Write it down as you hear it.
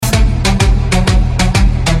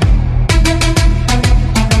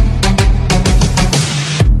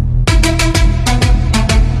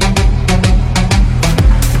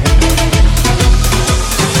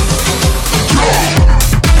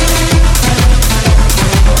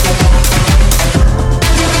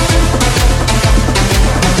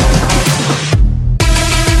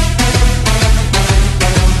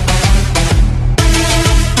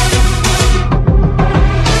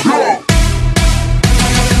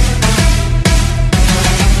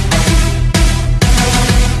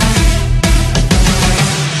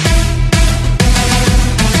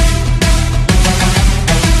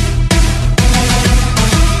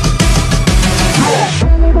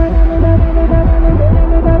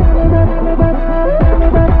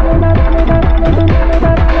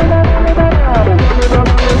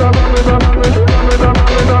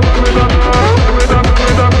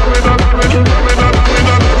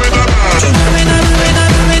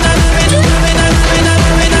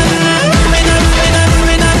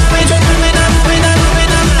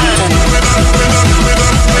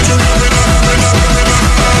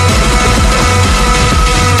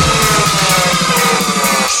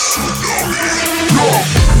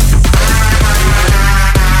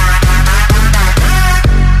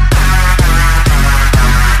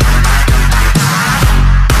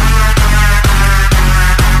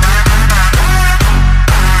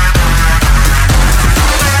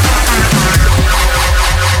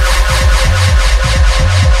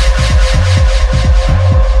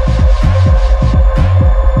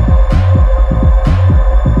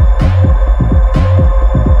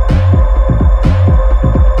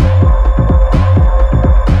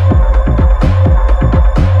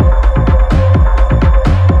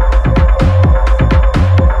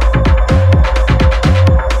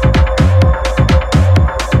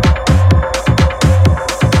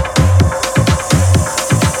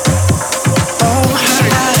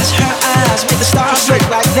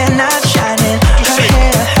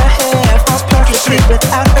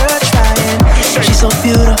without her trying. She's so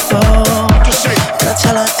beautiful, and I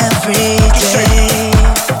tell her every day.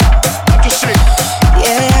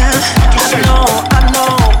 Yeah, I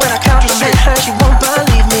know. When I compliment her, she won't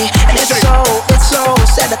believe me, and it's so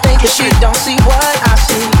sad to think that she don't see what I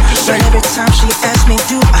see. But every time she asks me,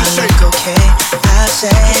 do I look okay? I say,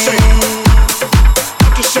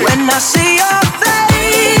 when I see your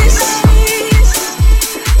face,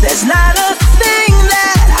 there's not a thing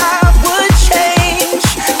that I would change,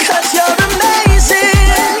 'cause you're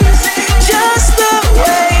amazing, just the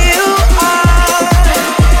way you are.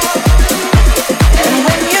 And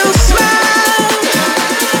when you smile,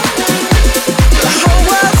 the whole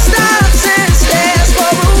world stops and stares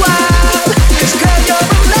for a while. 'Cause girl, you're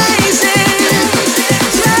amazing,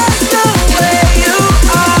 just the way you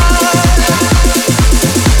are.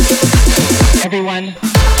 Everyone.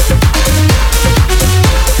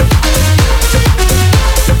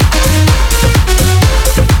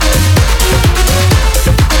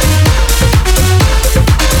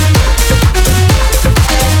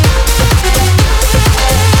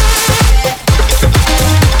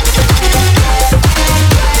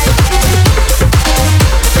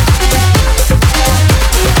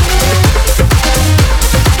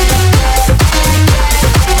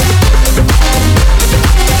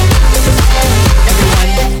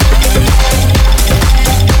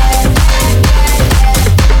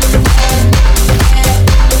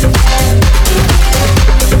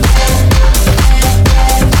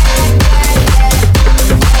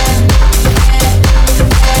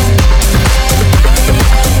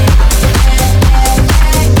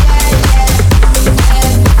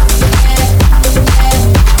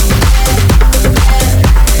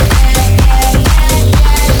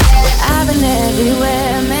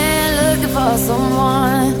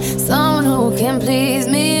 Someone who can please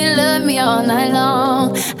me, love me all night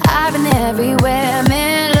long. I've been everywhere,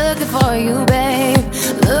 man, looking for you, babe.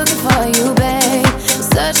 Looking for you, babe.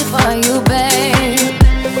 Searching for you, babe.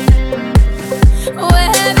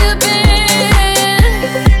 Where have you been?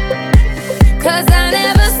 'Cause I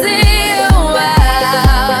never see you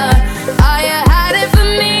out. Are you hiding from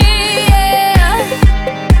me? Yeah.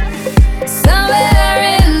 Somewhere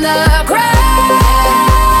in the crowd.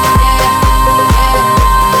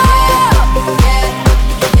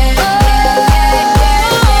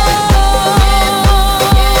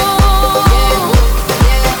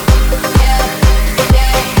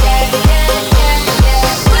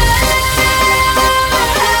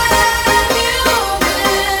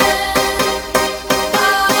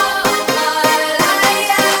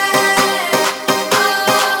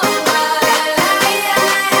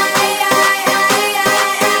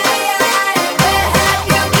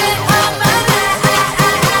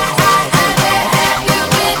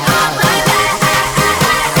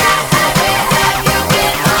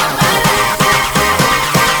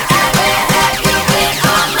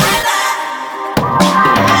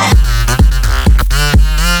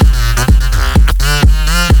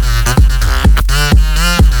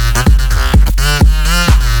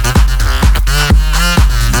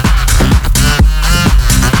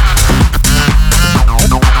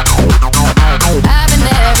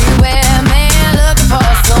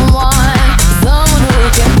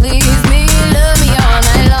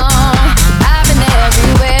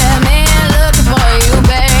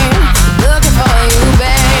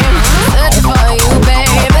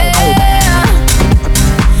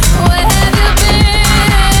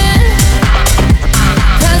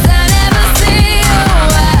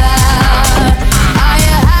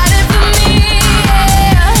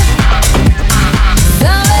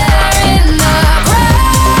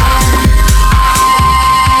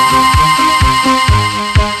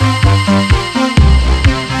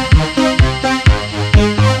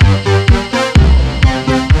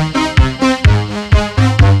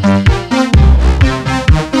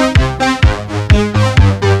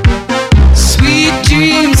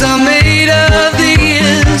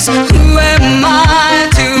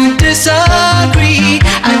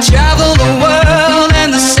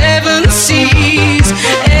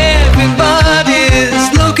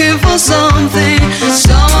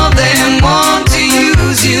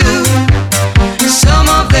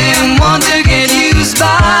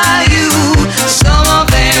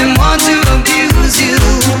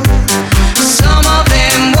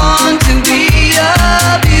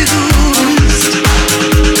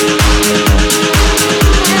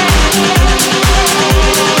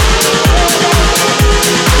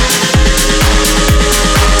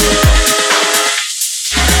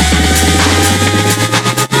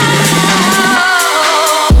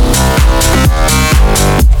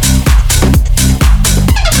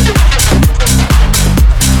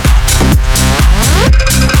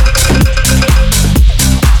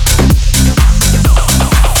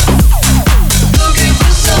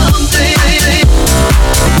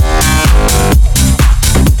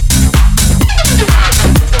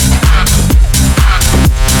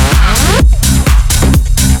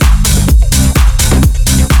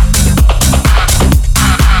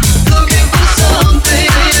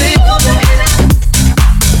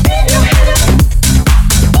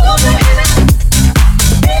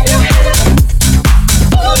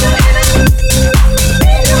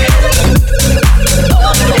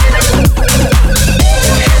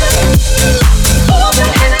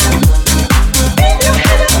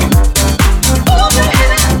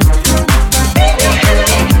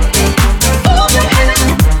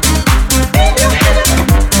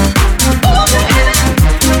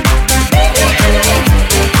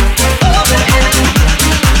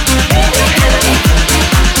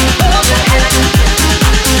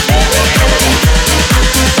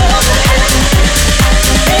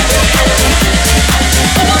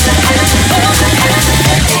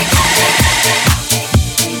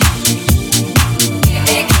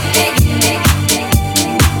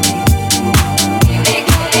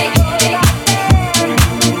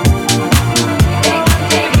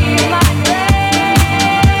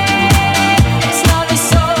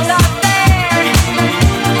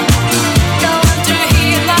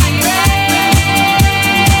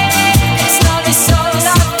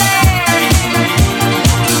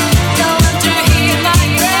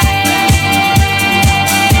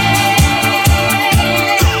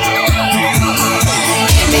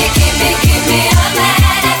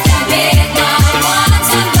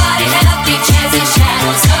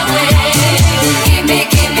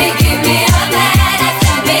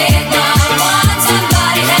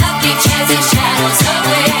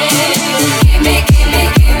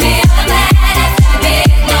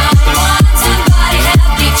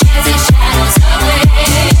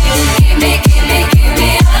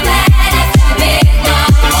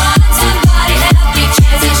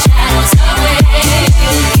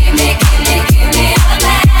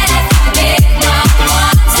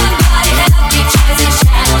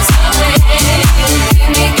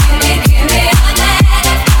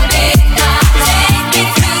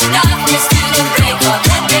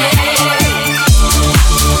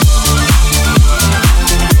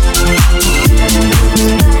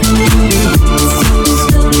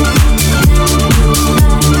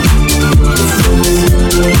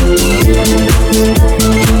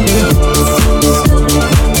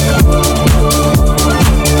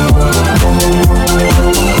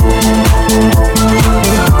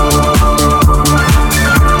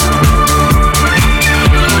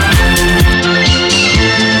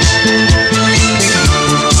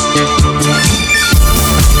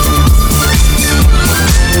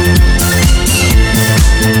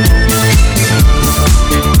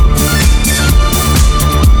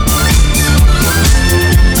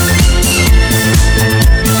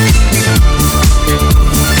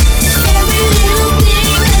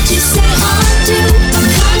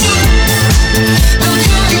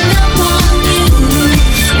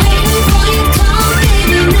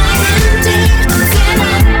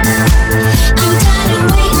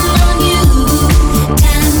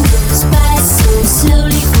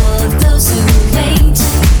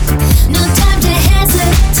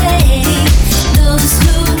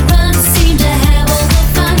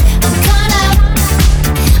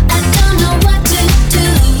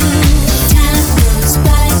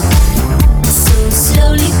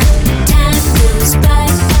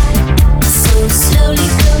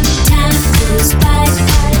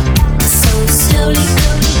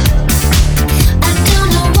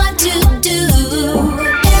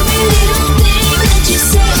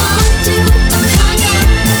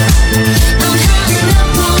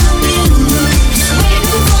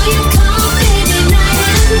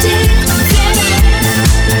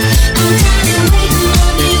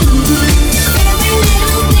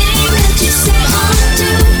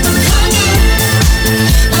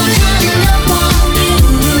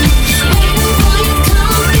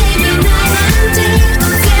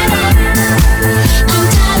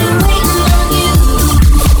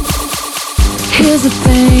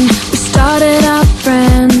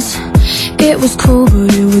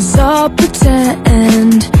 all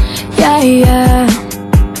pretend. Yeah, yeah.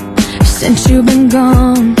 Since you've been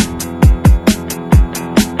gone,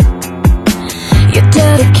 you're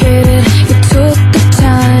dedicated, you took the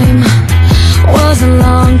time. Wasn't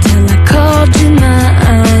long till I called you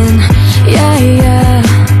mine. Yeah, yeah.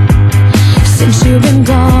 Since you've been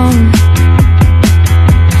gone,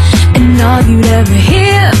 and all you'd ever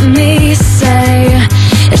hear me say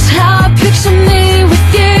is how I picture me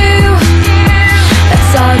with you.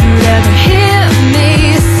 That's all you'd ever hear me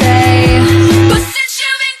say. But since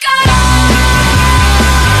you've been gone,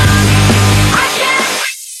 I can't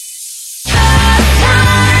waste the time.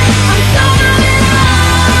 I'm so alone.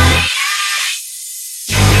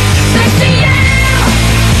 Thanks to you,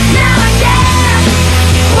 now I get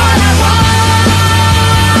what I want.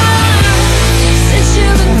 Since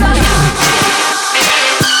you've been gone.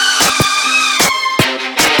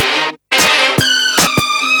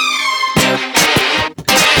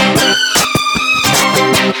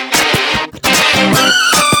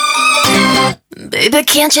 Baby,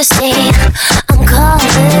 can't you see I'm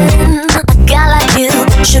calling? A guy like you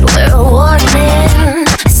should wear a warning.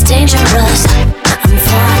 It's dangerous, I'm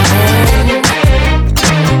falling.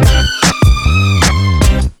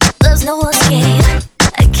 There's no escape,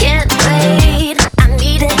 I can't wait. I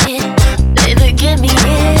need a hit, baby, give me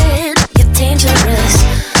it. You're dangerous,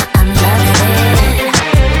 I'm loving it.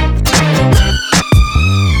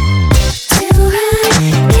 Too high,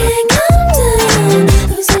 can't come down.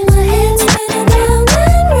 Losing my head, spinning round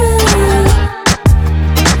and round.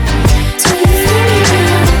 Do you feel me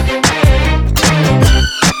now?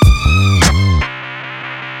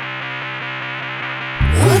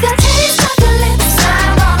 With a taste of your lips,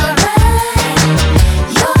 I'm on a ride.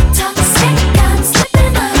 You're toxic, I'm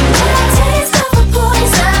slipping up. With a taste of a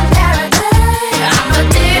poison paradise. I'm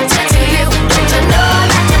addicted to you, don't you know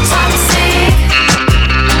that you're toxic?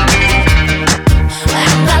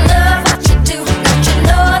 And I love what you do, don't you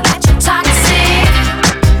know that you're toxic?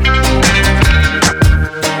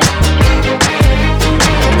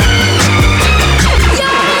 Yo,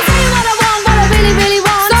 I'll tell you what I want, what I really, really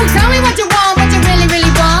want. So tell me what you want, what you really,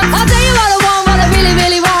 really want. I'll tell you what I want, what I really,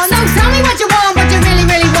 really want. So tell me what you want, what you really,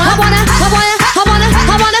 really want.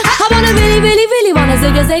 I wanna really, really, really wanna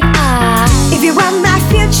zig a zig ah. If you want my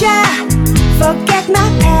future, forget my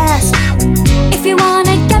past. If you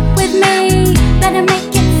wanna get with me, better make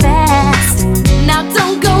it fast. Now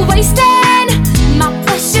don't go wasting my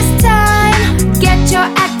precious time. Get your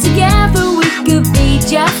act together, we could be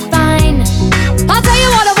just fine. I'll tell you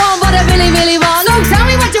what I want, what I really, really want. So tell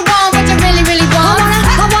me what you want, what you really, really want.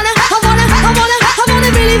 I wanna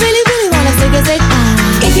really, really, really wanna zig a zig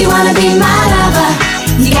ah. If you wanna be my lover,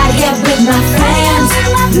 you gotta get with my friends.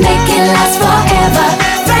 Make it last forever.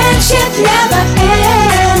 Friendship never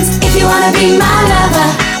ends. If you wanna be my lover,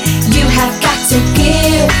 you have got to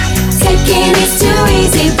give. Taking is too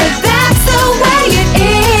easy, but that's the way it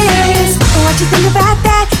is. What you think about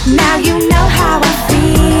that? Now you know how I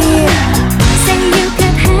feel. Say you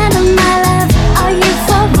can handle my love, are you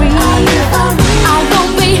for real? I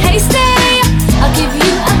won't be hasty, I'll give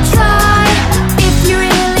you a try. If you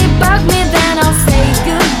really bug me, then I'll say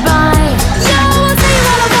goodbye. Yo, I'll tell you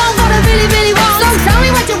what I want, what I really, really want. So tell me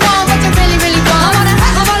what you want, what you really, really want.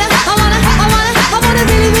 I wanna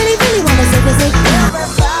really, really, really wanna zig a zig ah.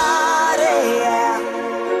 Everybody, yeah.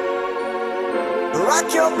 Rock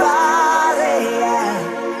your body, yeah.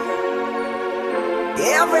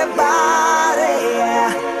 Everybody, yeah.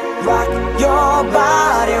 Rock your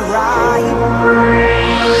body right.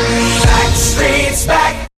 Back streets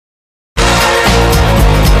back.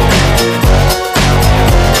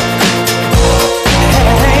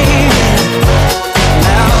 Hey,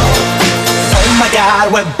 now, oh my God,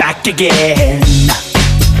 we're back again.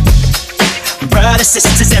 Brothers,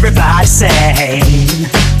 sisters, everybody sing.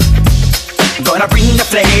 Gonna bring the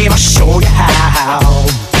flame, I'll show you how.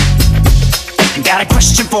 Got a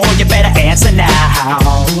question for you, better answer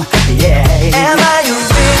now. Yeah. Am I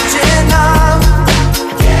original?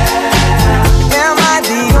 Yeah. Am I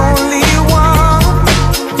the only one?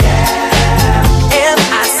 Yeah. Am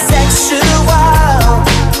I sexual?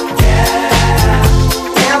 Yeah.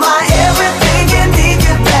 Am I everything you need?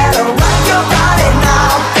 You better rock your body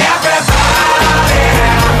now. Everybody,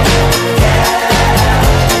 yeah.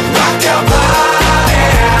 Rock your body,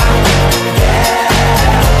 yeah.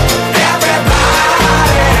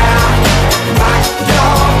 Everybody, rock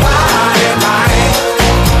your body, right.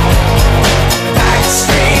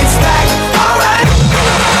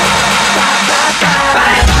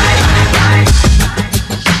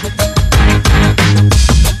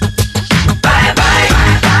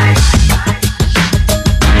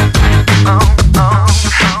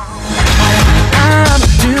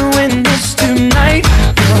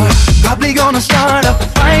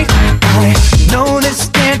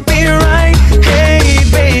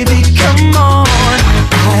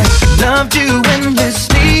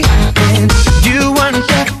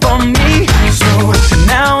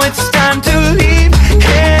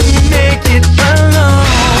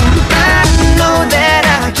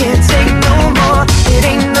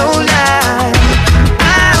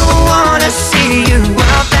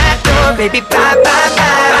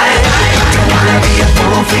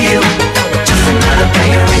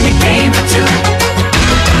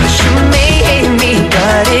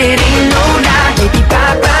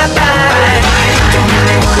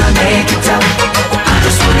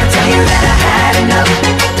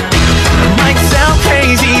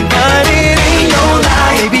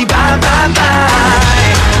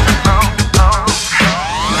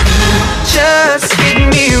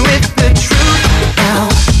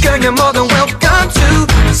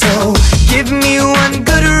 me one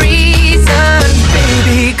good reason.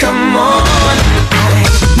 Baby, come on, I'm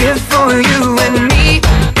here for you and me.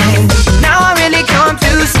 And now I really come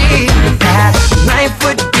to see that life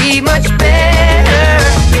would be much better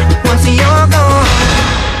once you're gone.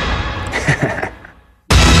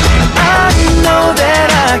 I know that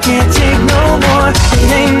I can't take no more,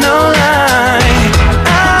 it ain't no lie.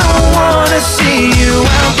 I wanna see you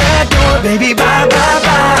out that door, baby, bye, bye,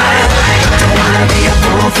 bye. Don't wanna be a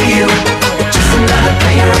fool for you, just another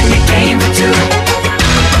player in your game for two.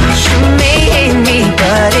 You may hate me,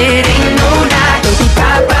 but it ain't no lie, baby,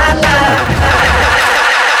 bye, bye, bye.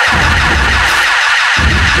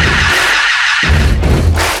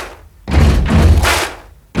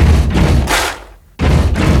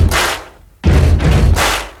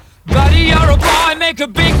 Make a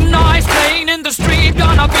big noise playing in the street.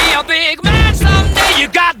 Gonna be a big man someday. You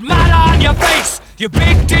got mud on your face, you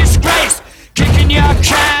big disgrace. Kicking your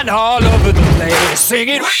can all over the place,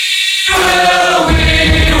 singing we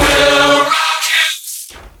will rock you.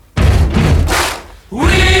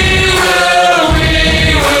 We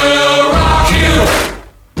will rock you.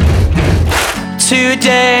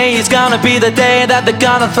 Today is gonna be the day that they're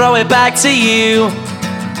gonna throw it back to you.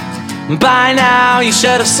 By now you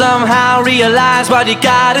should have somehow realized what you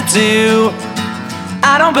gotta do.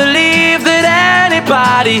 I don't believe that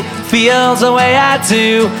anybody feels the way I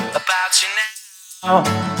do about you now.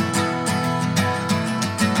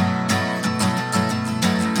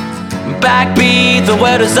 Backbeat, the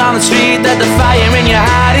word is on the street that the fire in your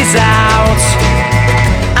heart is out.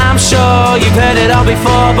 I'm sure you've heard it all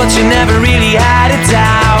before, but you never really had a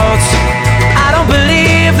doubt. I don't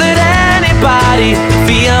believe that anybody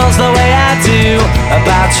feels the way I do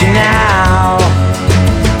about you now.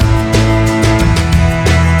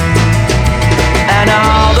 And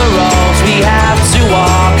all the roads we have to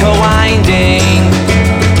walk are winding,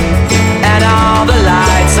 and all the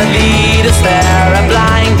lights that lead us there are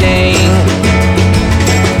blinding.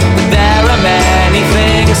 There are many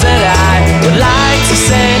things that I would like to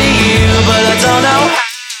say to you, but I don't know how.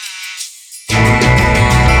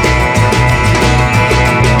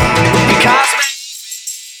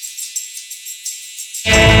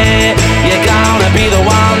 You're gonna be the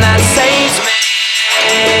one that saves me.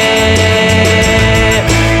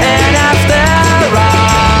 And after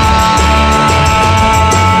all,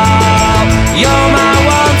 you're my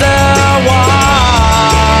wonderwall.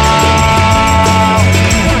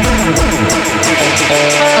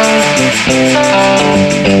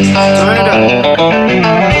 Turn it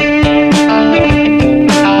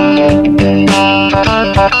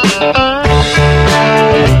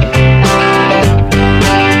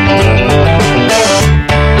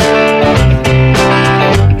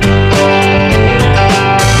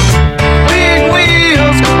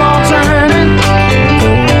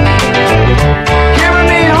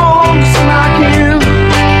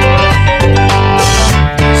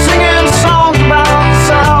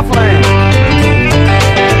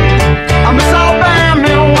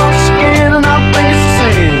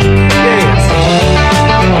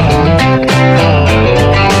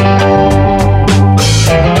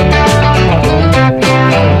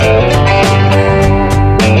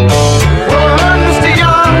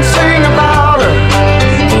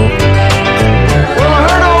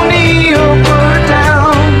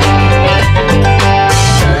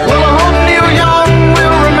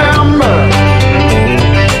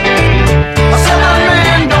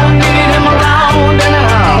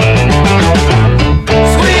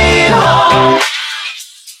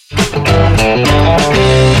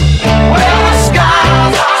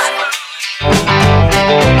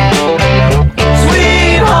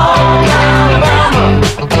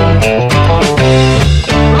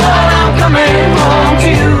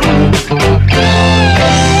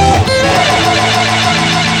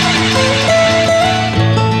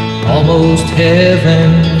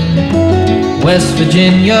Heaven, West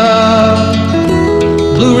Virginia,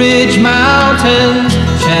 Blue Ridge Mountains,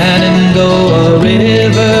 Shenandoah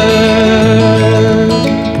River.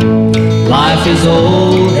 Life is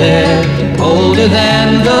old there, older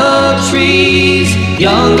than the trees,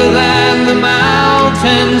 younger than the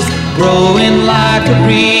mountains, growing like a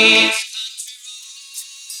breeze.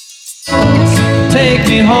 Take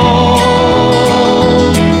me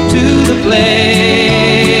home to the place.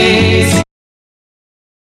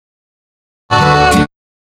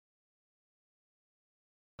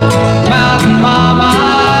 Mountain Mama,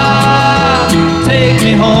 take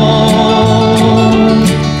me home,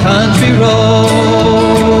 country road.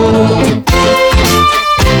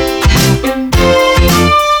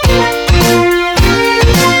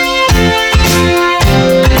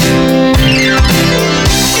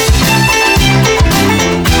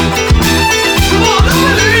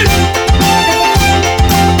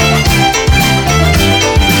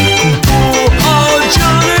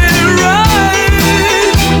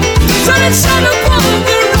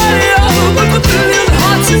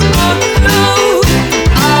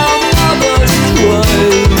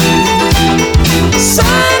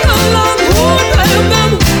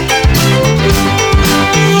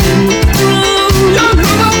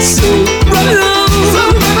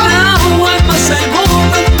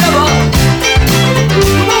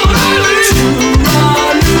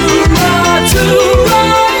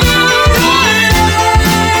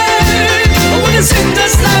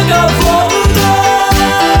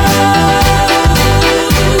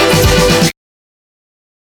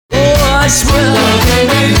 I swear,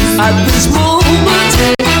 at this moment,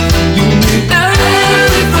 you mean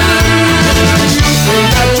everything. You think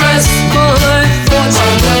I dress my thoughts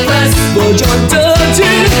on the best, but you're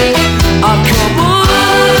dirty. I'll come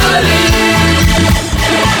on in.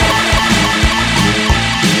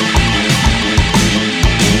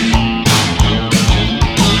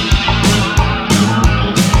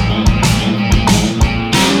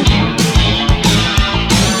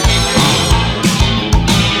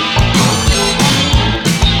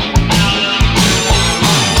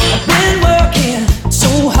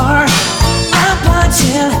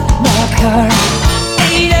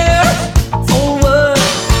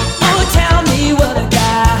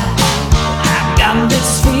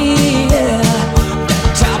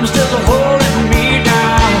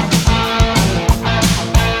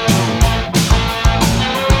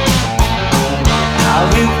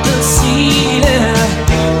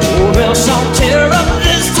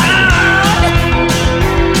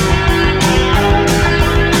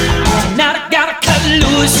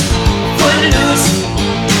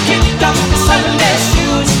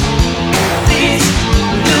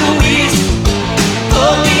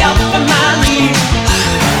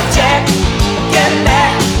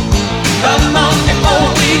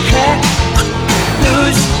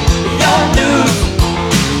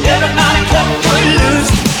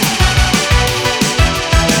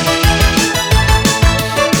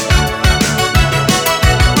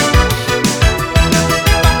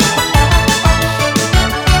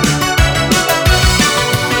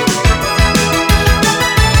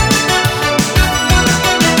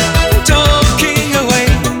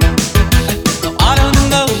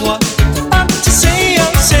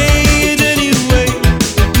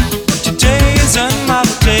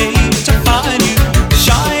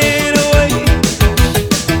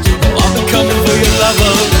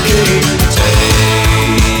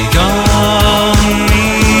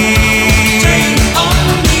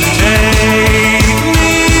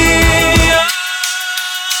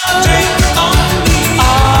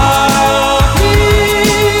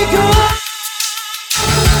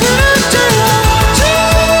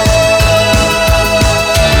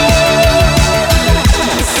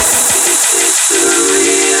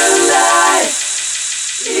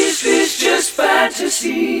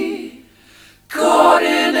 Caught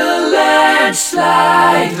in a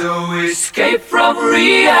landslide, no escape from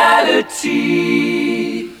reality.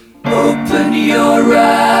 Open your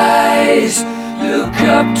eyes, look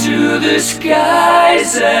up to the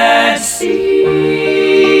skies and see.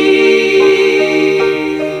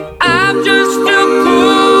 I'm just a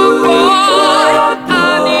poor boy, I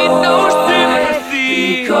need no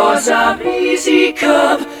sympathy, because I'm easy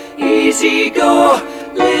come, easy go,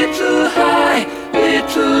 little high,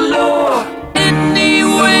 little low. Any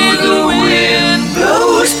way the wind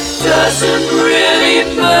blows doesn't really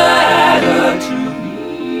matter to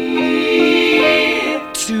me.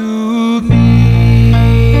 To me.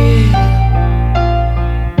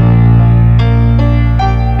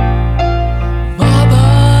 Mama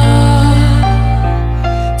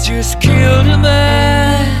just killed a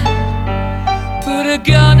man, put a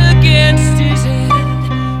gun against his head,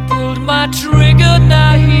 pulled my trigger,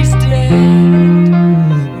 now he's dead.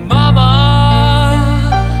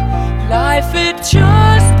 Life had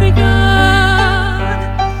just begun,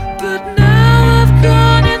 but now I've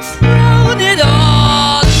gone and thrown it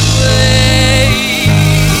all away.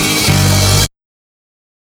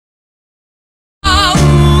 Oh,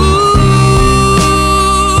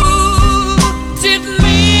 didn't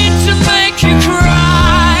mean to make you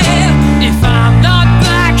cry. If I'm not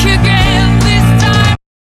back again this time,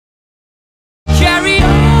 carry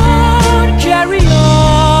on, carry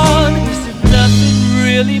on, as if nothing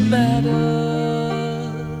really matters.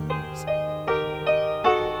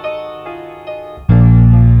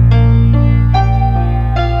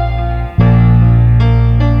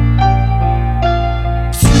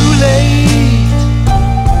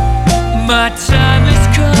 My time has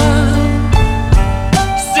come,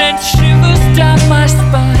 sent shivers down my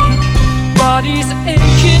spine, body's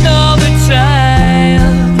aching all the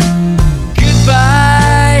time.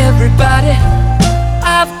 Goodbye, everybody,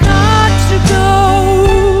 I've got to go.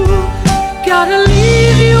 Gotta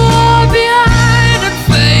leave you all behind and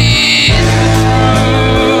face the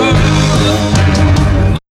truth.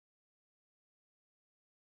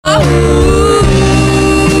 Oh.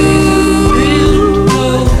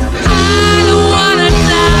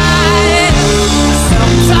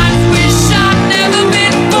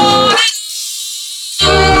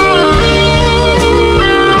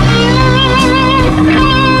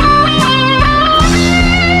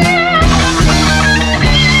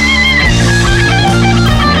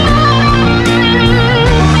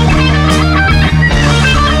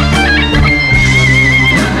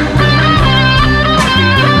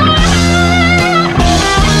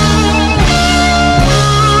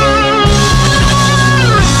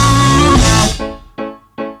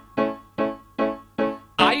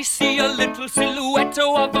 little silhouette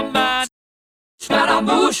of a man.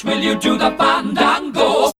 Scaramouche, will you do the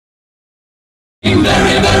fandango?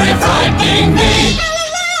 Very, very frightening me.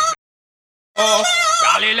 Oh,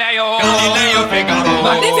 Galileo, Galileo Figaro,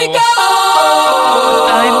 Magnifico!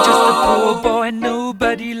 I'm just a poor boy,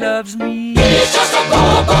 nobody loves me. He's just a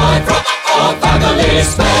poor boy from a poor family,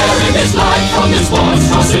 sparing his life from this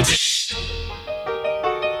monstrosity.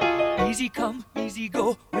 Easy come, easy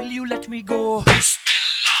go, will you let me go? Bismillah.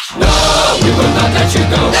 No, we will not let you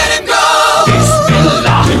go. Let him go.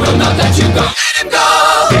 Bismillah. We will not let you go. Let him go.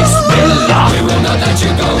 Bismillah. We will not let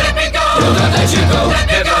you go. Let me go. We will not let you go. Let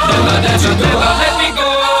me go. We will not let you go. Let me go.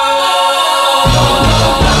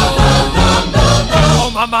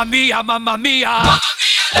 Oh, mamma mia, mamma mia. Mamma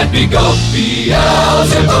mia, let me go.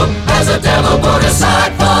 Beelzebub has a devil put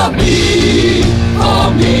aside for me.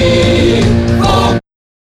 For me. For me.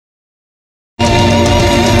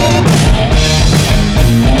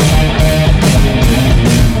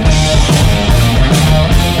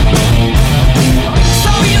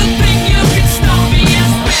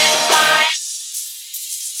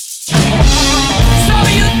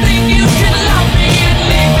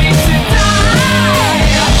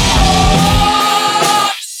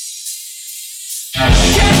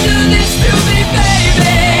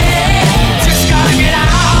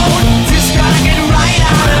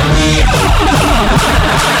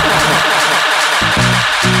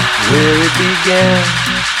 Where it began,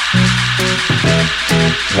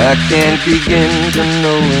 I can't begin to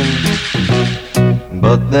know him,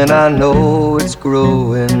 but then I know it's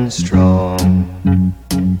growing strong.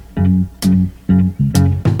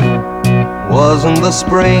 Wasn't the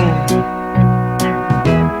spring,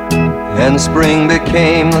 and spring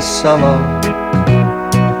became the summer.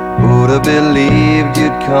 Who'd have believed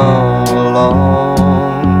you'd come along?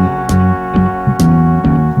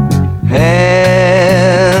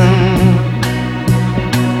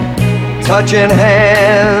 Touching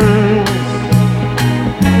hands,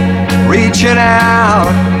 reaching out,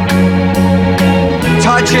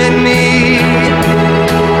 touching me,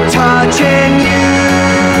 touching you.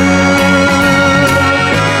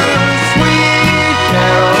 Sweet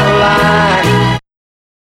Caroline,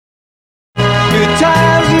 good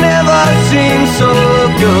times never seem so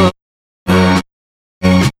good.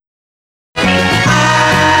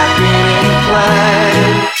 I've been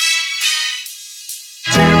inclined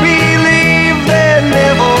to believe there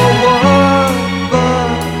never was, but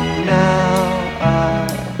now I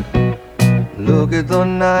look at the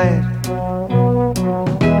night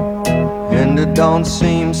and it don't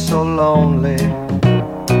seem so lonely.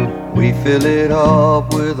 We fill it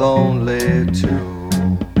up with only two.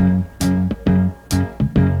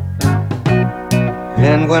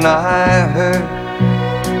 And when I hurt,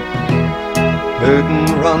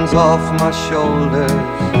 hurting runs off my shoulders.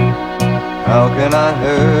 How can I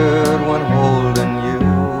hurt when holding you?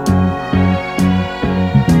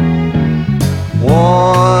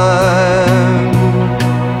 Warm,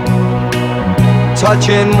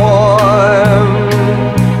 touching warm,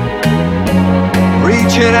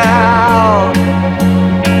 reaching out,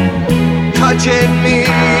 touching me,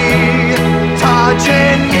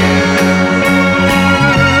 touching you.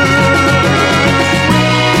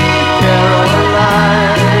 Sweet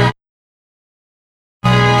Caroline,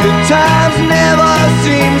 good times never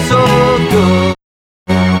seem so good.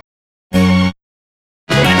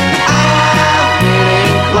 I've been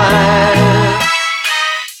inclined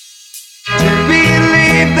to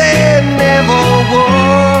believe there never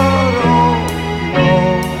would. Oh,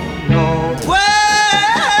 no, no.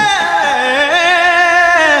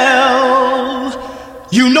 Well,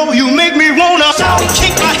 you know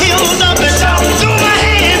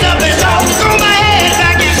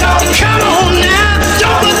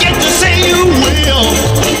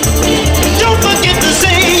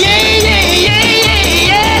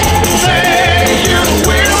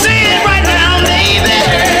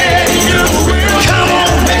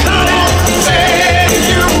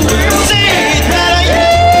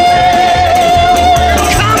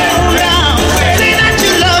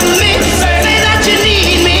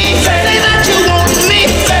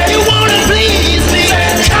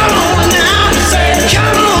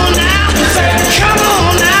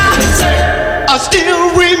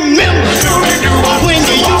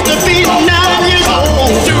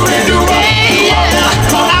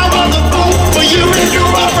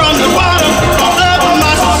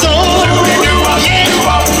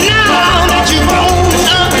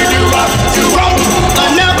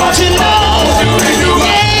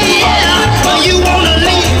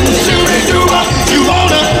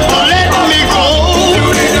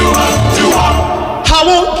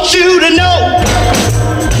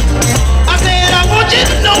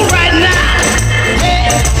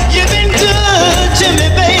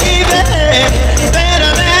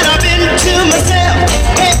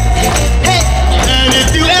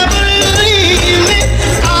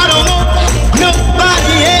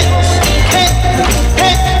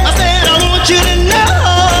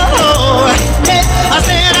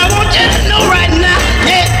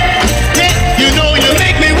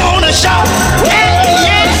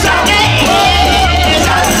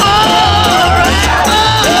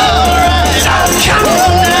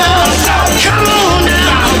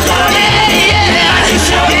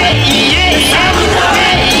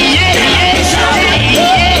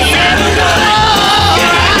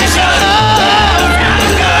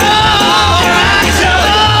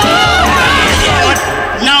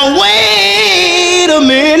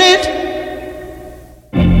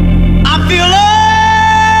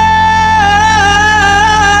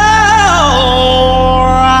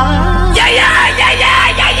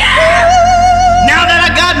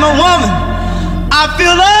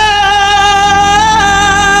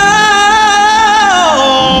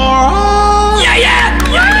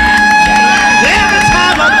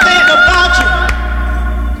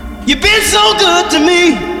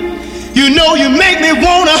know you make me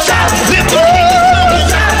wanna lift my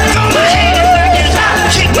head, throw my head back and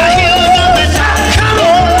kick my heels up and come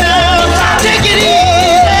on now, take it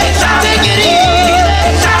easy, take it easy,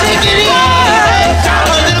 take it easy.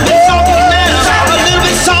 A little bit softer now, a little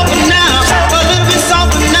bit softer now, a little bit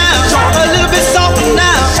softer now, a little bit softer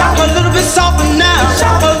now, a little bit softer now,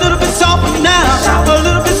 a little bit softer now, a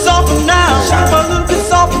little bit softer now, a little bit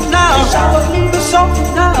softer now, a little bit softer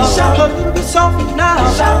now, a little bit softer now,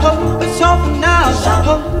 a little bit softer now,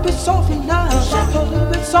 a little bit softer now, a little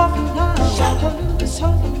bit softer now, a little bit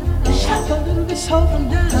softer now, a little bit softer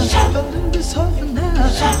now, a little bit softer now,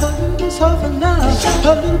 a little bit softer now,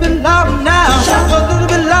 a little bit louder now, a little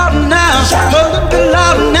bit louder now, a little bit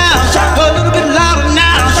louder now, a little bit louder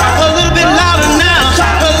now, a little bit louder now, a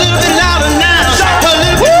little bit louder now, a little bit louder now,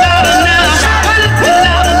 a little bit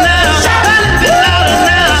louder now, a little bit louder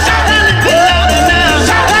now, a little bit louder now,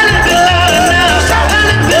 a little bit louder now, a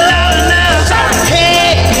little bit louder now.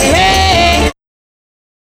 Hey, hey,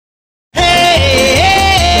 hey, hey, hey,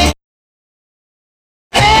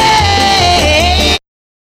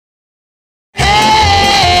 hey.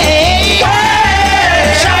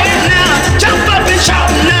 Shout it now, jump up and shout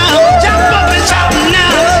it now, jump up and shout it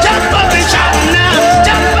now, jump up and shout it now,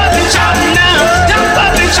 jump up and shout it now, jump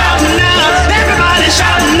up and shout it now. Everybody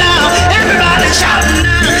shout it now, everybody shout it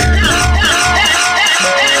now.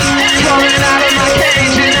 Coming out of my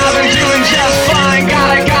cage and I've been doing just fine.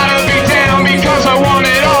 Gotta be down because I want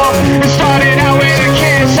it all. It started out with a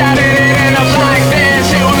kiss, added it in a black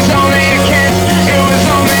dance. It was only a kiss, it was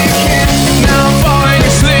only a kiss. Now I'm falling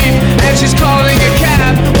asleep and she's calling a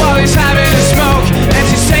cab while he's having a smoke and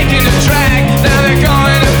she's taking a drag. Now they're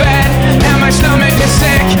going to bed and my stomach is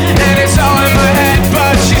sick and it's all in my head,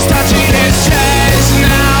 but she's touching his chest.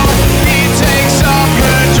 Now he takes off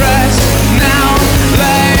her dress. Now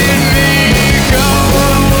let me go.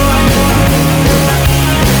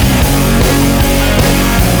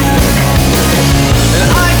 And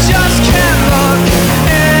I just can't look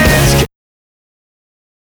and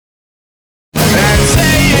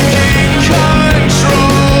taking control.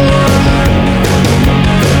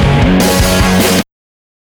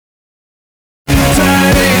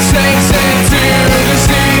 Turning snakes into the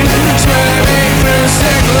sea, swimming through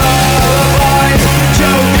sick lullabies,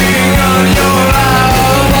 choking on your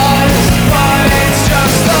alibis, but it's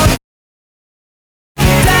just a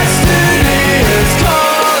destiny is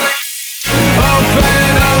calling.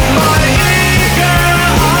 Open up my eager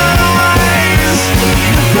eyes,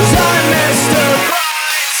 'cause I'm Mr. Price.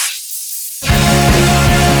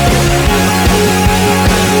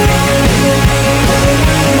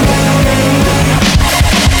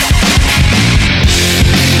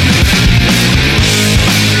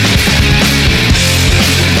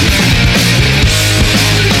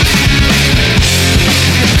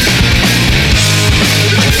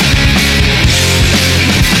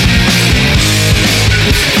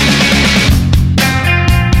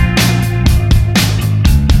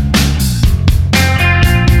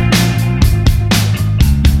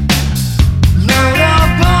 Load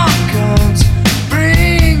up on guns,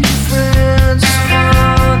 bring your friends. It's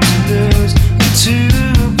fun to lose and to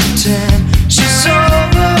pretend. She's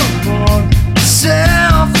overboard,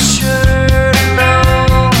 self-assured. No,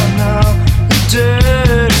 the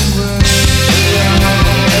dirty word.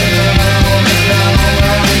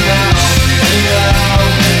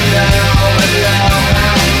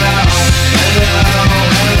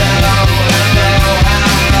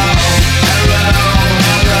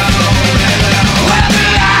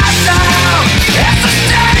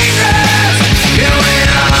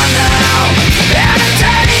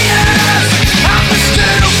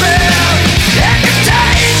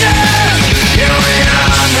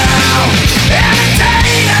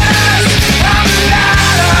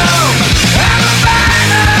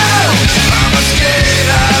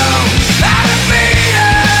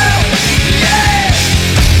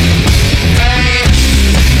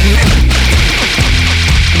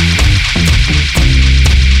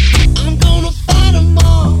 I'm gonna fight 'em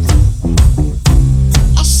all.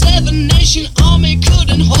 A seven-nation army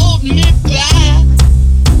couldn't hold me back.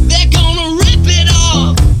 They're gonna rip it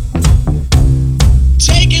off,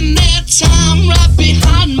 taking their time right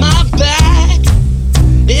behind my back.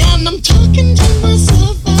 And I'm talking to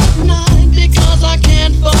myself at night because I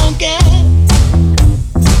can't forget.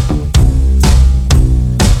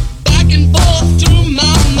 Back and forth through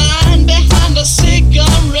my mind behind a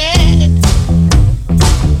cigarette.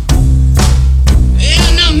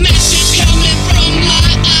 And a message coming from my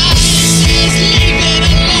eyes says leave it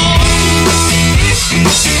alone.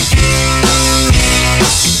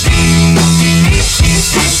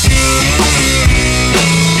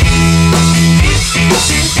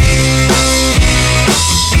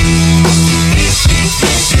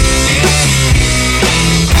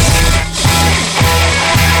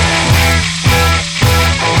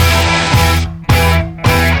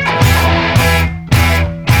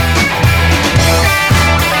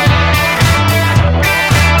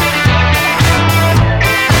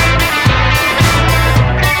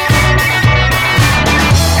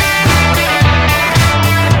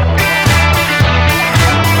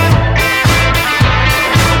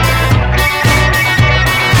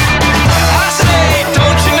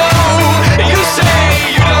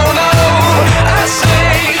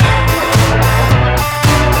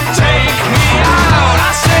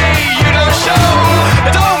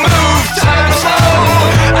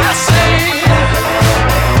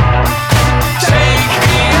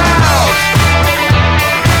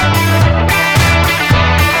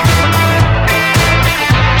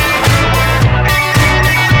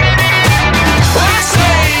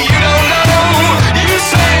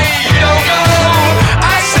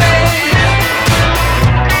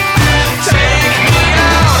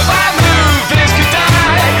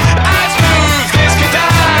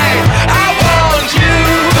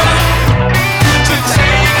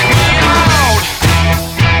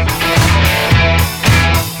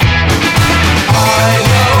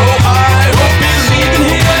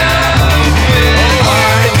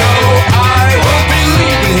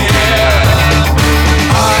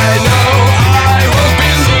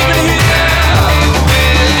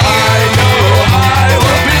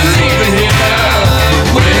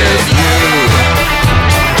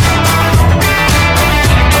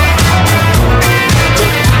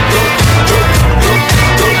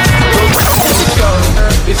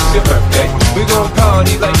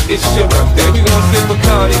 it's your birthday. We gon' sip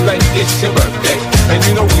Bacardi like it's your birthday. And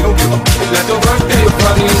you know we don't give a it's not your birthday. We're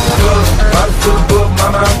party in the club, bottle full of bug.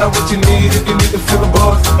 Mama, I know what you need if you need to feel the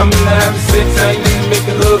buzz. I'm in the having sex, I ain't even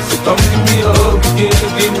making love. So come give me a hug, begin to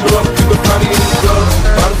get rough. We gon' party in the club,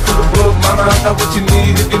 bottle full of bug. Mama, I know what you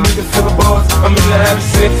need if you need to feel the buzz. I'm in the having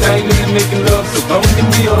sex, I ain't even making love. So come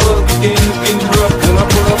give me a hug, begin to get rough. When I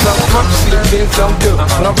pull up out the front, you see the Benz on dip.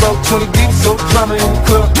 When I roll 20 deep, so drama in the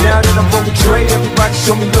club. Now that I'm on the tray, everybody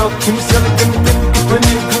show me love. When you sell it, then we get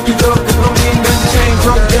plenty of groupie love. Cause no ain't nothing changed,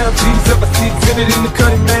 broke down, G's up. I see exhibit in the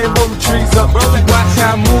cutting, man, roll the trees up. Like watch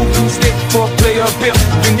how I move, you step before I play up here.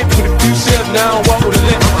 Been hit with a few shells, now I don't walk with a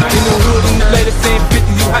limp. In the hood, in the ladies saying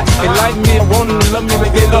 50, you hot. They like me, I want them to love me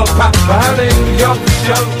like they love pop. But holla in New York for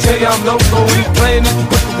sure, tell you I'm loco. We playing this,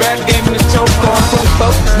 put the rap game in the choke. I'm fully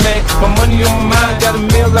focused, man. My money on my mind, got a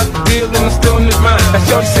meal like a deal, and I'm still in his mind. Now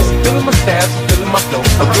shorty says she feeling my style, she feeling my flow.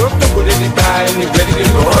 A girl flow with it, they buy and they ready to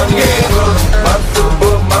go. Yeah, bottle full of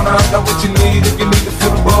bug, mama, I know what you need if you need to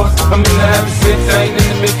feel the buzz. I'm in the having sex, I ain't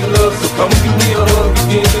into making love, so come give me a hug,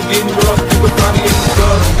 begin to get rough. You can find me in the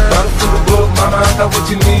club, bottle full of bug, mama, I know what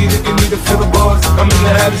you need if you need to feel the buzz. I'm in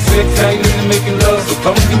the having sex, I ain't into making love, so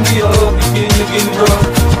come give me a hug, begin to get rough.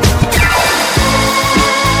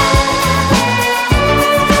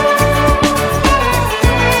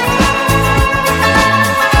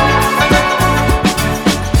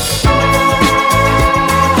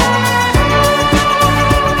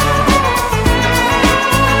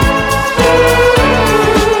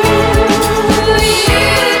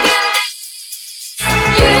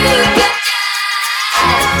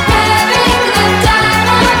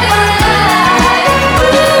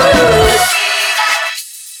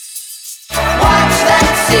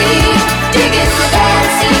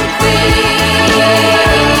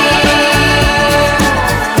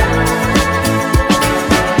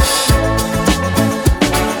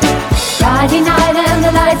 Friday night and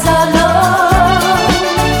the lights are low,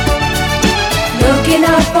 looking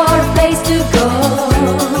out for a place to go,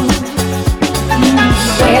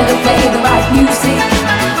 where they play the right music,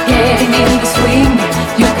 getting in the swing.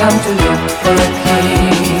 You come to look for a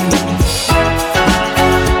king.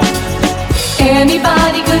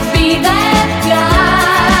 Anybody could be that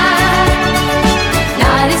guy.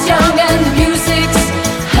 Night is young and the music's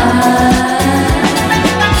high,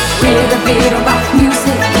 with a bit of rock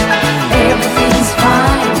music. Everything's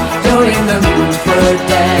fine, you're in the mood for a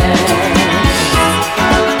dance.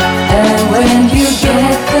 And when you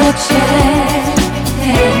get the chance,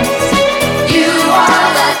 you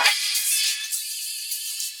are the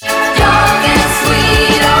young and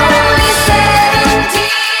sweet, only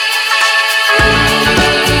 17.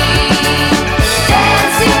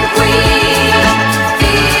 Dancing queen,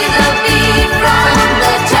 feel the beat from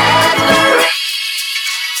the tambourine.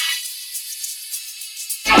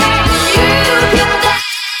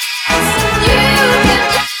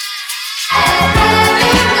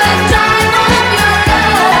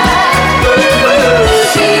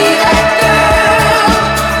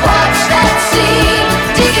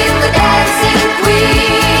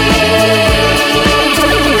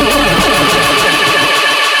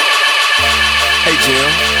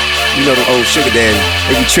 You know them old sugar daddy,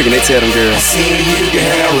 they be tricking, they tell them girls, I said you can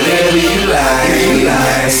have whatever you like.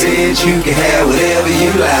 I said you can have whatever you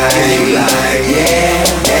like. Yeah,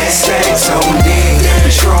 that stacks on dick,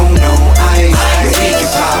 Patron on ice. Yeah, we can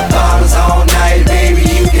pop bottles all night, baby,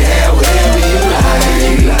 you can have whatever you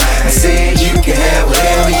like. I said you can have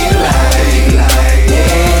whatever you like.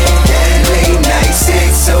 Yeah, late night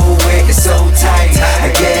sex so wet and so tight. I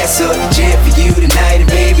gas up the jet for you tonight, and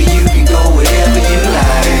baby, you can go wherever you like.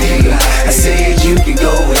 I said you can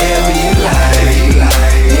go wherever you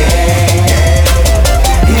like. Yeah.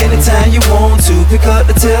 Anytime you want to, pick up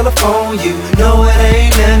the telephone. You know it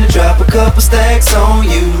ain't nothing to drop a couple stacks on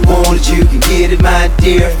you. Want it, you can get it, my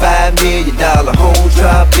dear. $5 million home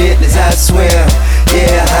drop business, I swear.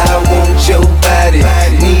 Yeah, I want your body,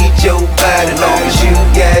 need your body. Long as you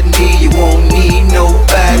got me, you won't need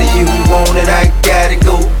nobody. You want it, I got it,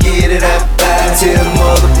 go get it, I buy it. Tell the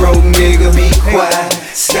mother broke nigga be quiet.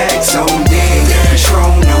 Stacks on deck,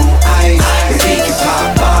 Patron on ice. If he can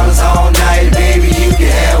pop bottles all night, baby, you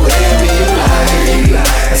can have whatever you like.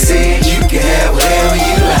 I said you can have whatever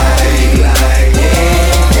you like.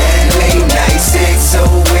 Yeah, late night sex so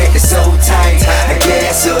wet and so tight. I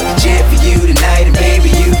gas up the jet for you tonight, and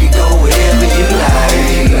baby, you can go wherever you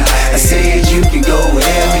like. I said you can go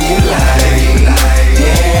wherever you like.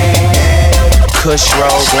 Kush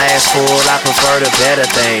roll, glass full, I prefer the better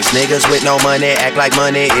things. Niggas with no money act like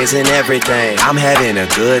money isn't everything. I'm having a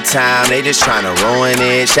good time, they just tryna ruin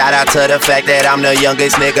it. Shout out to the fact that I'm the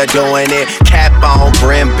youngest nigga doing it. Cap on,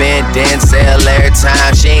 brim bent, Denzel every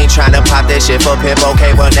time. She ain't tryna pop that shit for pimp,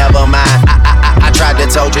 okay, well never mind. I tried to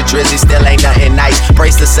told you Drizzy still ain't nothing nice.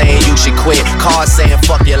 Bracelet saying you should quit, cars saying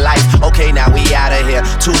fuck your life. Okay, now we outta here,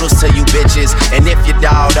 toodles to you bitches. And if you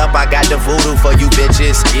dolled up, I got the voodoo for you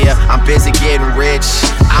bitches. Yeah, I'm busy getting rich,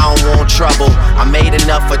 I don't want trouble. I made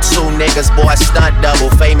enough for 2 niggas, boy, stunt double.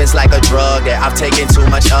 Famous like a drug that I've taken too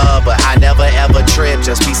much of, but I never ever trip,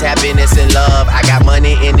 just peace, happiness, and love. I got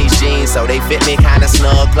money in these jeans, so they fit me kinda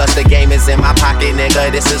snug. Plus the game is in my pocket, nigga,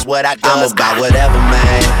 this is what I do. I'm about whatever,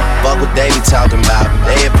 man, fuck what they be talking about.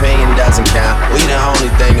 Their opinion doesn't count, we the only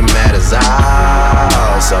thing that matters.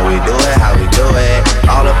 So we do it how we do it,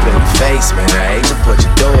 all up in your face, man, I hate to put you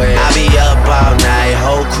through it. I be up all night,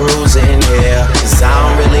 whole crew's in here, cause I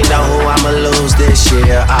don't really know who I'ma lose this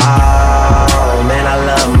year. Oh, man, I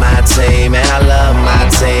love my team, man, I love my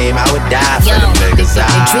team. I would die for the niggas.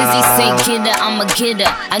 Drizzy say kidder, I'm a kidder.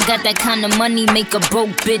 I got that kind of money, make a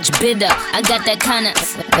broke bitch bitter. I got that kind of,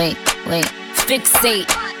 wait, fixate.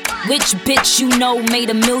 Which bitch you know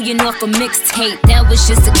made $1 million off a mixtape? That was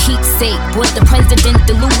just a keepsake. Bought the president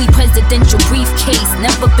the Louis presidential briefcase.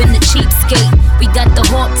 Never been a cheapskate. We got the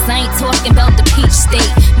Hawks, I ain't talking about the peach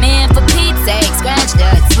state. Man, for Pete's sake, scratch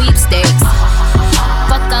that sweepstakes.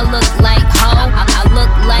 Fuck, I look like ho. I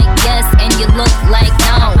look like yes, and you look like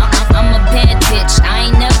no. I'm a bad bitch. I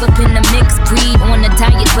ain't never been a mixed breed on a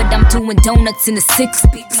diet, but I'm doing donuts in a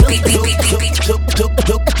 6-speed.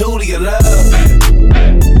 Who do you love?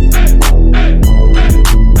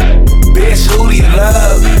 Bitch, who do you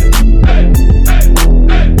love?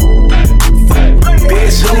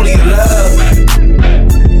 Bitch, who do you love?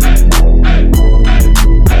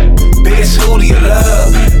 Bitch, who do you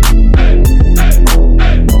love?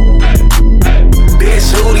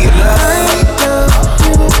 Bitch, who do you love?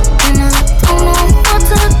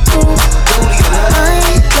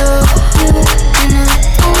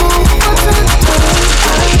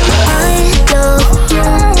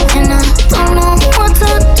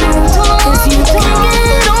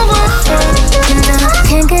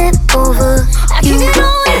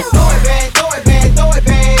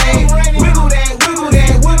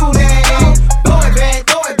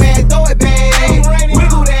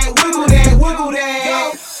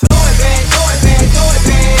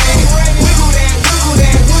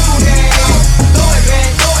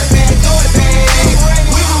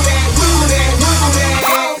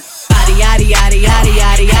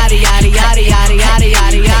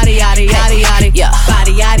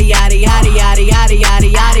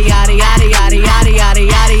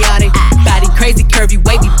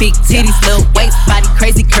 Big titties, little waist, body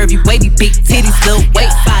crazy, curvy, wavy, big titties, little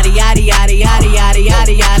waist, body yaddy yaddy yaddy yaddy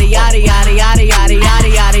yaddy yaddy yaddy yaddy yaddy yaddy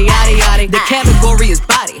yaddy yaddy yaddy yaddy. The category is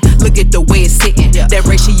body. Look at the way it's sitting. That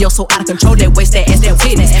ratio so out of control. That waist, that ass, that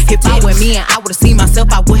titties. If I were me and I would've seen myself,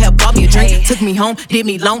 I would have bought me a drink. Took me home, did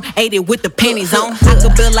me long, ate it with the pennies on. I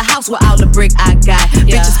could build a house with all the brick I got.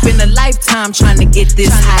 Bitches spend a lifetime trying to get this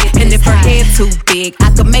high. And if her head too big, I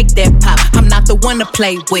could make that pop. I'm not the one to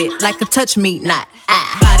play with, like a touch me not.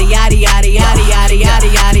 Body yaddy yaddy yaddy yaddy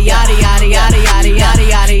yaddy yaddy yaddy yaddy yaddy yaddy yaddy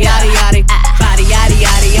yaddy yaddy yaddy. Body yaddy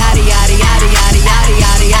yaddy yaddy yaddy yaddy yaddy yaddy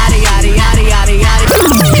yaddy yaddy yaddy yaddy yaddy yaddy.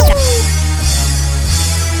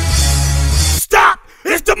 Stop!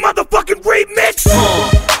 It's the motherfucking remix.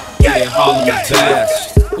 Yeah, Harlem is back.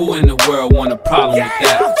 Who in the world want a problem with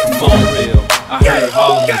that? Come on, real. I heard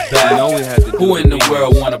Harlem is back. Who in the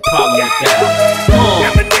world want a problem with that?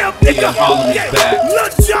 Yeah, Harlem is back.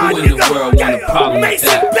 Who in the world want a problem with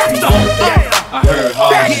that? Come on, I heard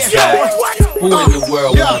Harlem is back. Who in the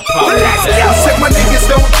world want a problem with that? I said my niggas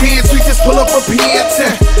don't dance, we just pull up a pants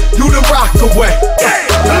and do the rock away.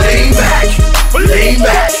 Lean back, lean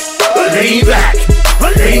back, lean back,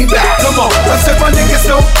 lean back. Come on, I said my niggas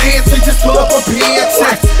don't dance, we just pull up a pants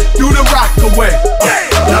and do the rock away.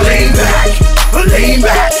 Lean back, lean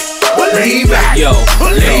back, lean back. Yo,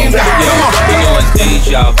 lean back. You know it's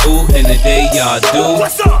deja vu, and the day y'all do,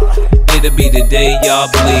 it'll be the day y'all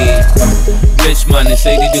bleed. Rich minus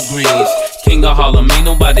 80 degrees. King of Harlem, ain't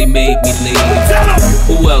nobody made me leave.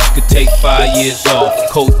 Who else could take 5 years off?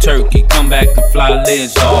 Cold turkey, come back and fly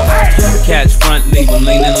lids off. Catch front, leave them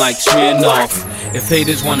leaning like Smirnoff. If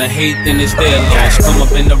haters wanna hate, then it's their loss. Come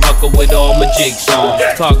up in the rucker with all my jigs on.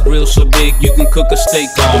 Talk real so big, you can cook a steak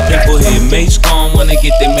on. People hear Mace gone when they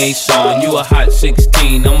get their Mace on. You a hot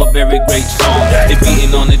 16, I'm a very great song. They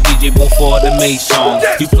beating on the DJ before the Mace song.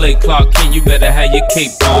 You play Clark King, you better have your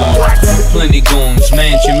cape on. Plenty goons,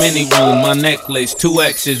 mansion mini room. My necklace, 2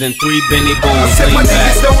 X's and 3 Benny I Booms. said my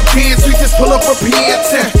niggas don't dance, we just pull up a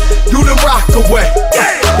pants and do the rock away.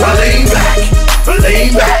 I lean back,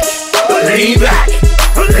 lean back, lean back,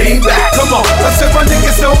 lean back. Come on. I said my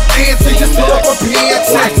niggas don't dance, we just pull up a pants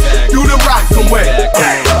and do the rock away.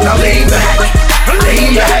 Now lean back,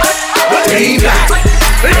 lean back, lean back,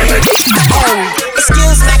 lean back.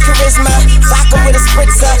 Excuse my charisma, vodka with a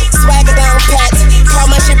spritzer, swagger down pat, call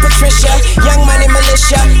my shit Patricia, young money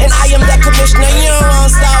militia, and I am the commissioner. You don't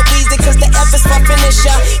want Star Weezy cause the F is for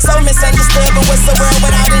finisher. So misunderstood, but what's the world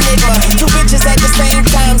without enigma? 2 bitches at the same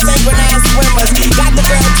time, synchronized swimmers. Got the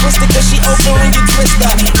girl twisted cause she open when you twist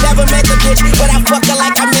her. Never met the bitch, but I fuck her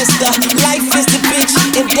like I missed her. Life is the bitch,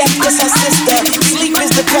 and death is her sister. Sleep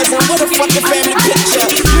is the cousin, what a fucking family picture.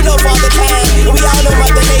 You know Father Time, and we all know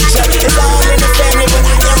Mother Nature. It's all in the family, but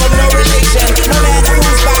I am of no relation. No matter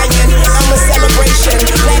who's buying, I'm a celebration.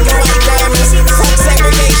 Black and white diamonds, fuck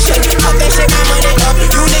segregation. Fuck that shit, my money up.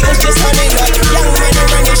 You niggas just running up. Young money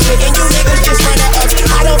running shit, and you niggas just running up.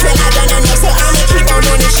 I don't feel I done enough, so I'ma keep on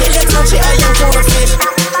doing this shit. Let's touch it, a young tuna fish.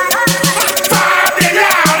 Fire it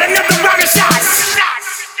loud, another rocket shot.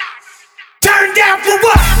 Turn down for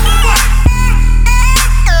what?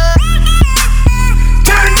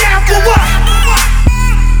 Turn down for what?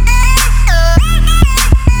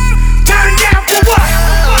 Turn down for what? Turn down for what?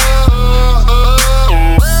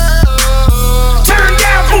 Turn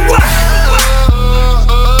down for what?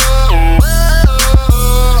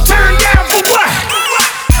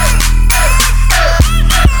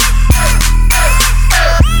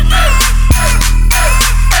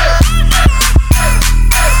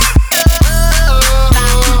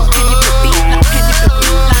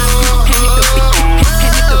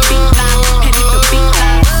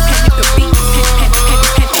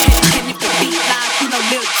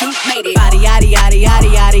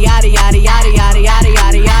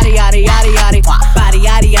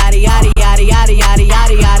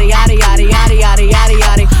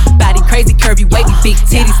 Crazy curvy, wavy, big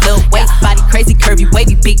titties, little waist. Body crazy curvy,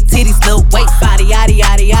 wavy, big titties, little waist. Body yaddy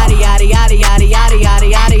yaddy yaddy yaddy yaddy yaddy yaddy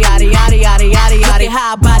yaddy yaddy yaddy yaddy yaddy yaddy yaddy.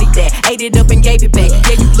 How I body that, ate it up and gave it back.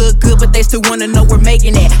 Yeah, you look good, but they still wanna know we're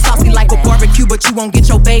making that. Saucy like a barbecue, but you won't get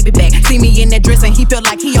your baby back. See me in that dress and he felt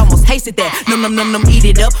like he almost tasted that. Num num num num, eat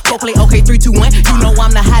it up. Go play okay, 3, 2, 1. You know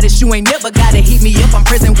I'm the hottest, you ain't never gotta heat me up. I'm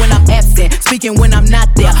present when I'm absent, speaking when I'm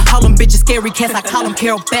not there. Call them bitches scary cats, I call them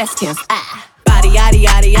Carol Baskins. Body yaddy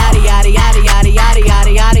yaddy yaddy yaddy yaddy yaddy yaddy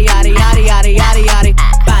yaddy yaddy yaddy yaddy yaddy yaddy yaddy.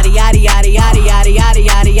 Body yaddy yaddy yaddy yaddy yaddy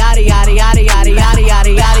yaddy yaddy yaddy yaddy yaddy yaddy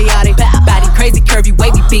yaddy yaddy yaddy. Body crazy curvy,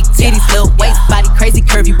 wavy, big titties, little waist. Body crazy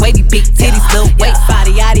curvy, wavy, big titties, little waist.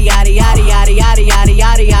 Body yaddy yaddy yaddy yaddy yaddy yaddy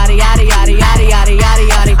yaddy yaddy yaddy yaddy yaddy yaddy yaddy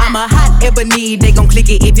yaddy. I'm a hot ebony, they gon' click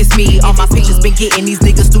it if it's me. All my pictures been getting these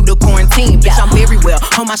niggas through the quarantine. Bitch, I'm very well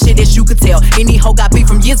on my shit, as you could tell. Any hoe got beef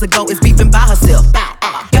from years ago is beefing by herself.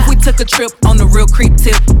 If we took a trip on the real creep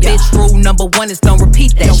tip, bitch, rule number 1 is don't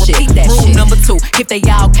repeat that shit. Rule number 2, if they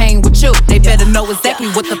all came with you, they better know exactly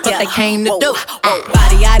what the fuck they came to do.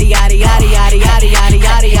 Body yaddy yaddy yaddy yaddy yaddy yaddy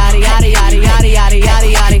yaddy yaddy yaddy yaddy yaddy yaddy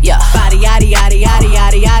yaddy yaddy. Body yaddy yaddy yaddy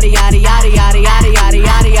yaddy yaddy yaddy yaddy yaddy yaddy yaddy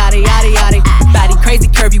yaddy yaddy yaddy yaddy. Body crazy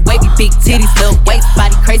curvy, wavy, big titties, little waist.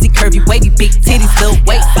 Body crazy curvy, wavy, big titties, little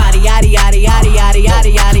waist. Body yaddy yaddy yaddy yaddy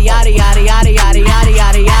yaddy yaddy yaddy yaddy yaddy yaddy yaddy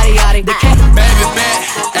yaddy yaddy yaddy. Baby bet,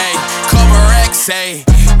 ayy, couple racks, ayy,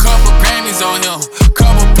 couple Grammys on him,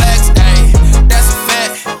 couple plaques, ayy, that's a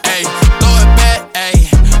fact, ayy, throw it back, ayy,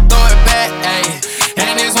 throw it back, ayy,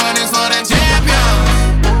 and this one is for the champion.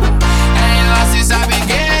 Ain't lost since I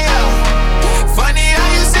began, yo. Funny how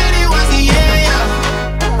you said it was the end, yo.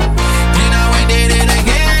 Then I went did it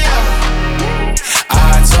again, yo.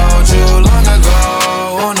 I told you long ago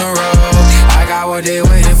on the road, I got what they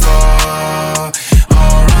waiting for.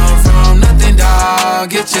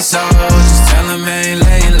 Get your soul, just tell him I ain't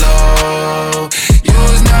laying low. You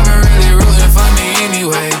was never really rooting for me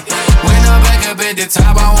anyway. When I'm back up at the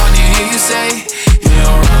top, I wanna hear you say, you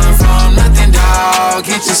don't run from nothing, dawg.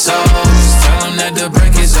 Get your soul, just tell him that the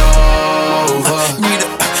break is over. Need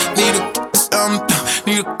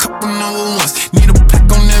a couple number ones. Need a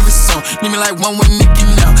pack on every song. Need me like one with Nicky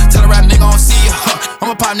now. Tell a rap nigga I don't see you, huh.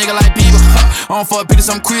 I'm a pop nigga like Bieber, huh. I don't fuck bitches,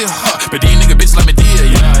 I'm queer, huh. But these nigga bitches like me dear,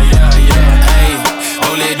 yeah, ayy.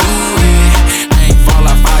 Oh, let do it. I ain't fall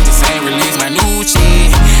off, I just ain't release my new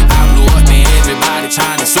shit. I blew up and everybody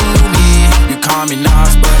tryna sue me. You call me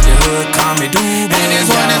Nas, but the hood call me Doobie. And this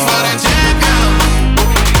one is for the champion.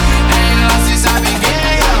 Ain't lost since I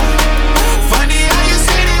began, yo. Funny how you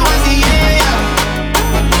said it was the end, yo.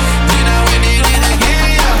 Then I went did it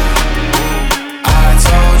again, yo. I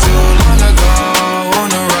told you long ago on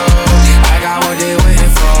the road, I got what they waiting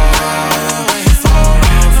for.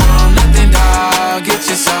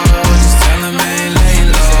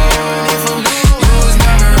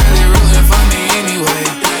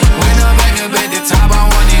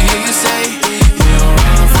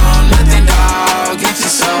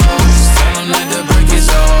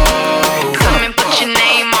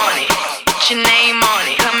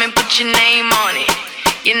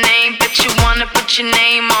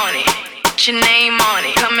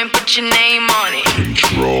 put your name on it.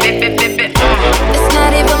 It's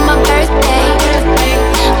not even my birthday,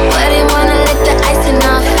 but I wanna lick the icing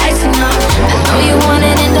off. I know you want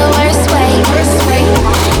it in the worst way.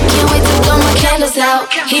 Can't wait to throw my candles out.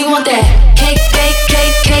 He want that cake.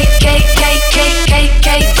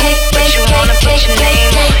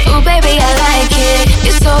 Ooh, baby, I like it.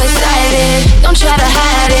 You're so excited. Don't try to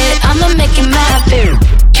hide it. I'ma make it my boo.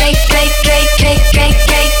 Cake.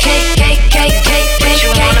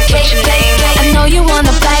 I know you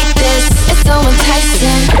wanna bite this. It's so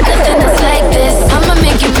enticing. Nothing is like this. I'ma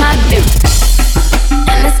make it my boo.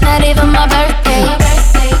 And it's not even my birthday,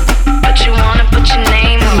 but you wanna put your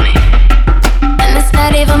name on it. And it's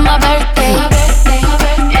not even my birthday,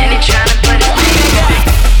 and you're tryna put it on it.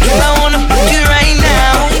 Girl, I wanna book you right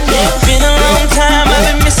now. Been a long time, I've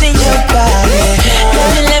been missing your body.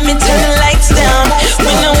 Let me turn the lights down.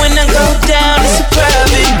 When I go down, it's a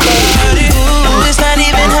private party. Ooh, it's not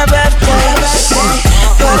even her birthday,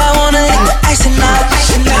 but I wanna lick the icing off.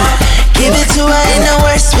 Give it to her in the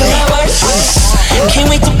worst way. Can't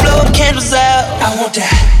wait to blow up candles out. I want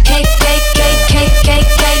that cake.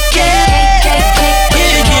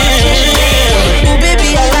 Ooh, baby,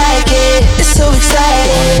 I like it. It's so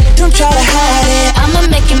exciting. Don't try to hide it. I'ma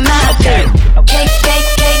make it my cake.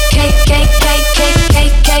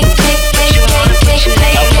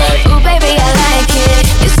 Ooh, baby, I like it.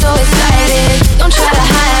 You're so excited. Don't try to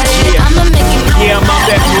hide it. I'ma make it my Yeah, I'm out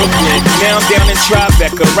at Brooklyn. Now I'm down in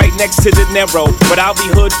Tribeca, right next to the Narrow. But I'll be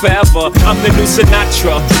hood forever. I'm the new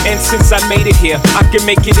Sinatra. And since I made it here, I can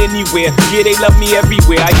make it anywhere. Yeah, they love me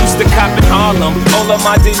everywhere. I used to cop in Harlem. All of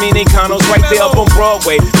my Dominicanos right there up on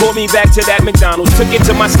Broadway. Pulled me back to that McDonald's. Took it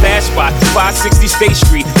to my stash spot, 560 State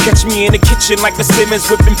Street. Catch me in the kitchen like the Simmons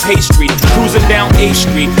whipping pastry. Cruising down A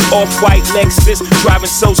Street, off-white Lexus. Driving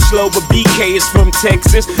so slow, but BK is from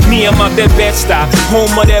Texas. Me, I'm out that Bed-Stuy,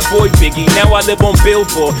 home of that boy Biggie. Now I live on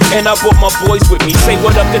Billboard, and I brought my boys with me. Say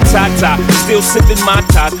what up to Tata, still sipping my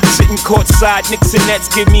ties. Sitting courtside, Knicks and Nets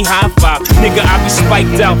give me high five. Nigga, I be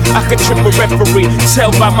spiked out, I could trip a referee.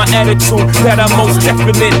 Tell by my attitude that I most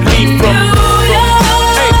definitely from.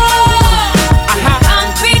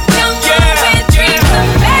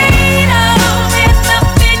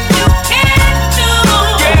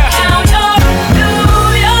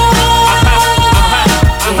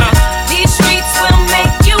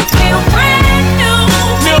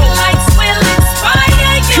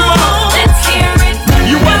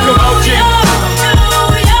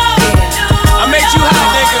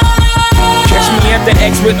 The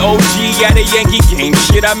X with OG at a Yankee game.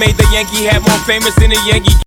 Shit, I made the Yankee hat more famous than a Yankee.